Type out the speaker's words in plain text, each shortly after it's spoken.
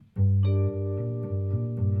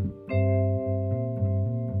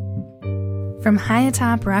From high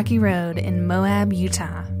atop Rocky Road in Moab,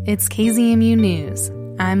 Utah, it's KZMU News.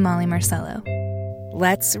 I'm Molly Marcello.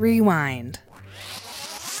 Let's rewind.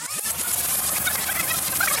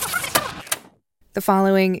 The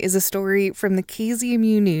following is a story from the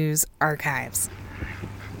KZMU News archives.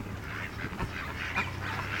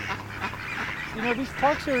 These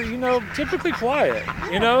parks are, typically quiet.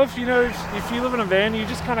 If you live in a van, you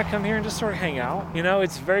just kind of come here and just sort of hang out.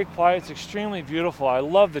 It's very quiet. It's extremely beautiful. I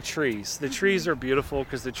love the trees. The trees are beautiful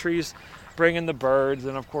because the trees bring in the birds.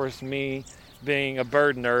 And, of course, me being a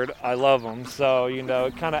bird nerd, I love them. So,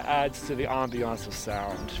 it kind of adds to the ambiance of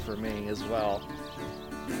sound for me as well.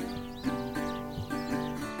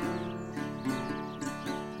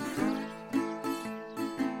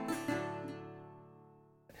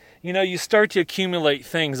 You start to accumulate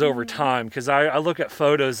things over time because I look at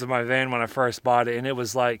photos of my van when I first bought it, and it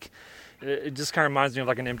was like, it just kind of reminds me of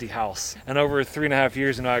like an empty house. And over 3.5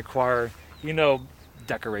 years, I acquire,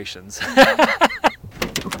 decorations.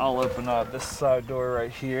 I'll open up this side door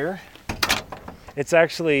right here. It's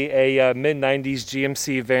actually a mid-90s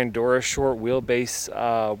GMC Vandora short wheelbase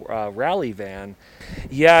rally van.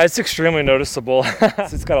 Yeah, it's extremely noticeable.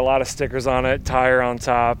 It's got a lot of stickers on it, tire on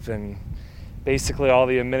top, and basically all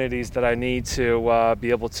the amenities that I need to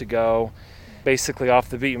be able to go basically off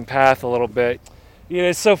the beaten path a little bit.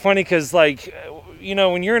 It's so funny because when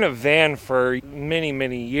you're in a van for many,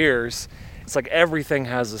 many years, it's like everything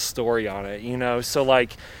has a story on it, so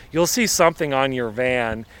you'll see something on your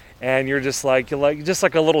van and you're just like a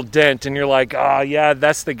little dent, and you're like, oh yeah,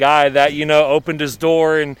 that's the guy that, opened his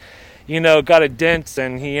door and got a dent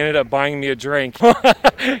and he ended up buying me a drink.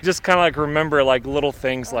 Just kind of remember little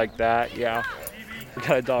things like that. Yeah. We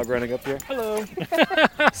got a dog running up here. Hello.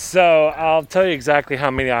 So I'll tell you exactly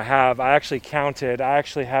how many I have. I actually counted. I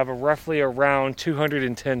actually have roughly around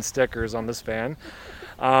 210 stickers on this van.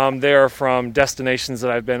 They are from destinations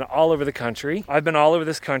that I've been all over the country. I've been all over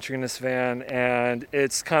this country in this van, and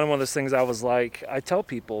it's kind of one of those things I tell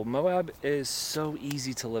people, Moab is so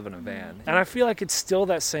easy to live in a van. And I feel like it's still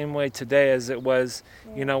that same way today as it was,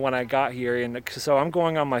 when I got here. And so I'm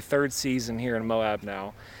going on my third season here in Moab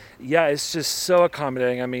now. Yeah, it's just so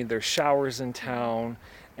accommodating. I mean, there's showers in town,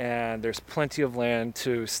 and there's plenty of land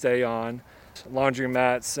to stay on.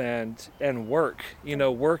 Laundromats and work.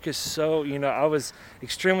 Work is so, I was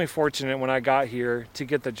extremely fortunate when I got here to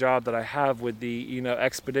get the job that I have with the,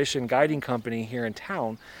 expedition guiding company here in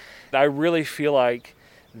town. I really feel like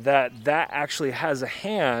that actually has a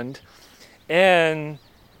hand in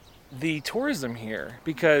the tourism here,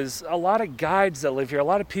 because a lot of guides that live here, a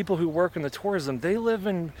lot of people who work in the tourism, they live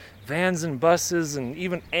in vans and buses and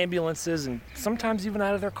even ambulances and sometimes even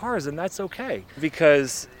out of their cars, and that's okay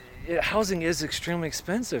because housing is extremely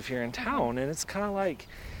expensive here in town, and it's kind of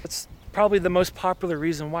it's probably the most popular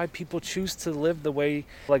reason why people choose to live the way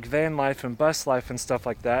van life and bus life and stuff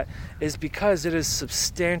like that is because it is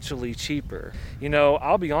substantially cheaper.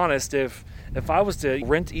 I'll be honest, if I was to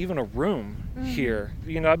rent even a room here,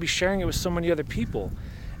 I'd be sharing it with so many other people,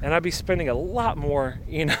 and I'd be spending a lot more,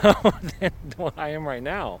 than what I am right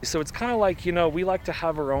now. So it's kind of we like to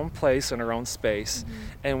have our own place and our own space,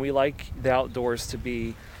 and we like the outdoors to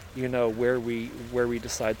be where we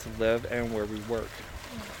decide to live and where we work.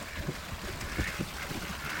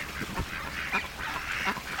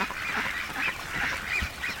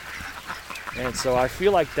 And so I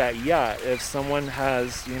feel like that, yeah, if someone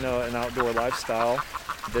has, an outdoor lifestyle,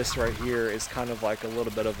 this right here is kind of like a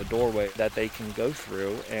little bit of a doorway that they can go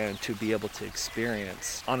through and to be able to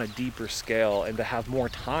experience on a deeper scale and to have more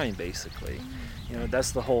time, basically.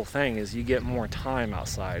 That's the whole thing, is you get more time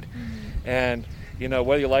outside. And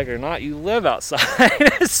whether you like it or not, you live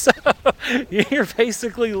outside. So you're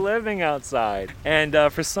basically living outside. And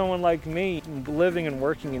for someone like me, living and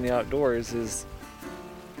working in the outdoors is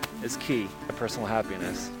key to personal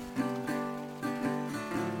happiness.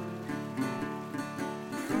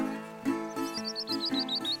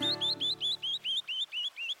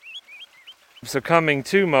 So coming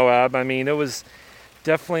to Moab, it was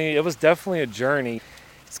definitely a journey.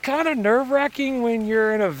 It's kind of nerve-wracking when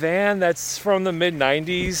you're in a van that's from the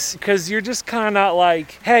mid-90s, because you're just kind of not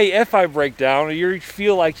like, hey, if I break down, or you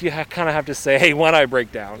feel like you kind of have to say, hey, when I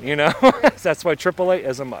break down, That's why AAA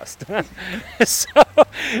is a must.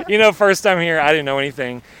 So, first time here, I didn't know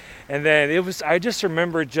anything. And then I just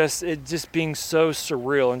remember it just being so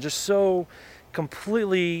surreal and just so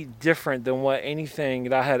completely different than anything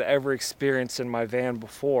that I had ever experienced in my van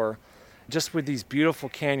before. just with these beautiful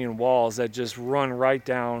canyon walls that just run right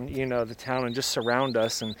down, the town and just surround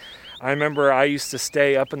us. And I remember I used to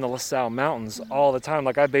stay up in the LaSalle Mountains all the time.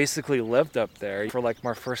 Like I basically lived up there for like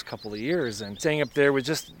my first couple of years, and staying up there with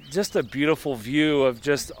just a beautiful view of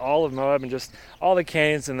just all of Moab and just all the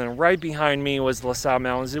canyons. And then right behind me was the LaSalle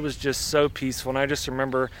Mountains. It was just so peaceful. And I just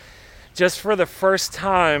remember just for the first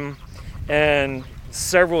time in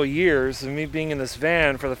several years of me being in this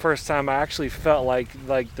van, for the first time I actually felt like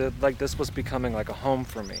this was becoming like a home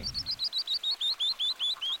for me.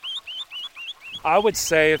 I would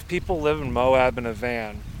say if people live in Moab in a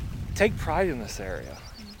van, take pride in this area,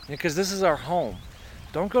 because this is our home.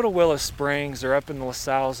 Don't go to Willow Springs or up in the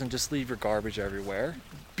LaSalles and just leave your garbage everywhere.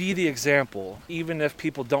 Be the example. Even if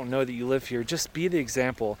people don't know that you live here, just be the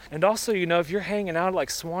example. And also, if you're hanging out at like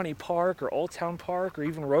Swanee Park or Old Town Park or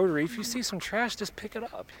even Rotary, if you see some trash, just pick it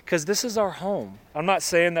up, because this is our home. I'm not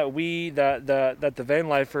saying that that the van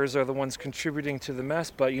lifers are the ones contributing to the mess,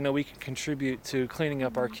 but we can contribute to cleaning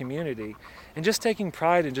up our community and just taking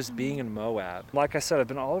pride in just being in Moab. Like I said, I've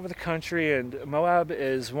been all over the country, and Moab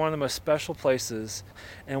is one of the most special places,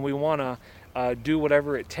 and we want to do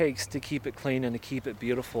whatever it takes to keep it clean and to keep it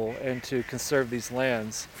beautiful and to conserve these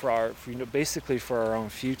lands basically for our own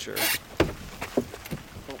future.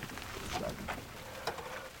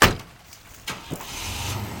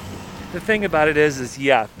 The thing about it is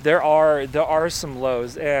there are some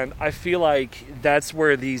lows, and I feel like that's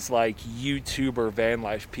where these like YouTuber van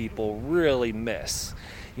life people really miss.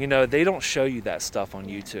 They don't show you that stuff on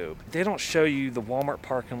YouTube. They don't show you the Walmart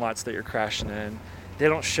parking lots that you're crashing in. They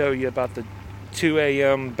don't show you about the 2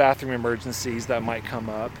 a.m. bathroom emergencies that might come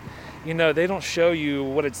up. They don't show you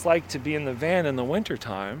what it's like to be in the van in the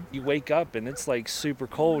wintertime. You wake up and it's like super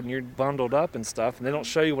cold and you're bundled up and stuff, and they don't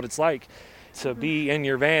show you what it's like to be in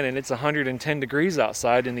your van and it's 110 degrees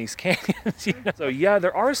outside in these canyons. So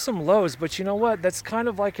there are some lows, but you know what? That's kind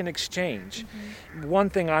of like an exchange. Mm-hmm. One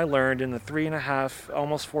thing I learned in the 3.5,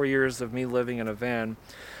 almost 4 years of me living in a van,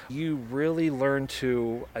 you really learn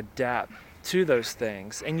to adapt to those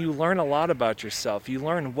things, and you learn a lot about yourself. You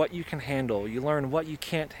learn what you can handle, you learn what you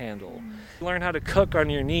can't handle. You learn how to cook on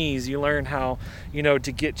your knees, you learn how to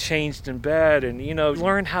get changed in bed, and you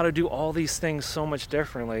learn how to do all these things so much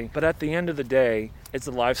differently. But at the end of the day, it's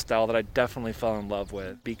a lifestyle that I definitely fell in love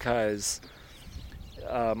with, because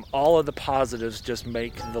all of the positives just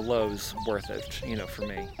make the lows worth it, for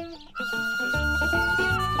me.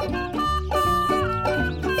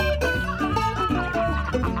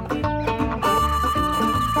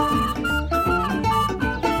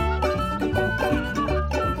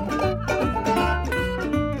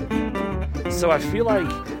 So I feel like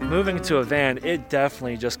moving to a van, it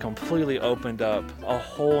definitely just completely opened up a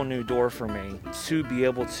whole new door for me to be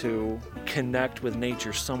able to connect with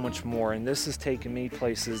nature so much more. And this has taken me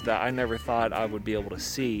places that I never thought I would be able to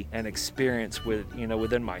see and experience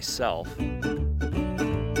within myself.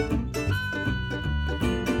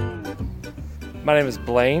 My name is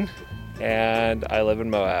Blaine, and I live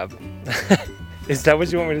in Moab. Is that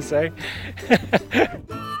what you want me to say?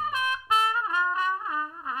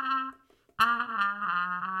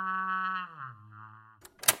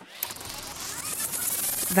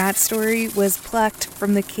 That story was plucked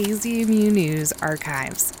from the KZMU News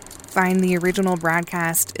archives. Find the original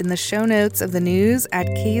broadcast in the show notes of the news at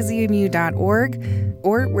kzmu.org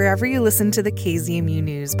or wherever you listen to the KZMU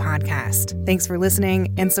News podcast. Thanks for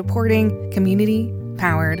listening and supporting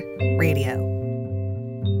community-powered radio.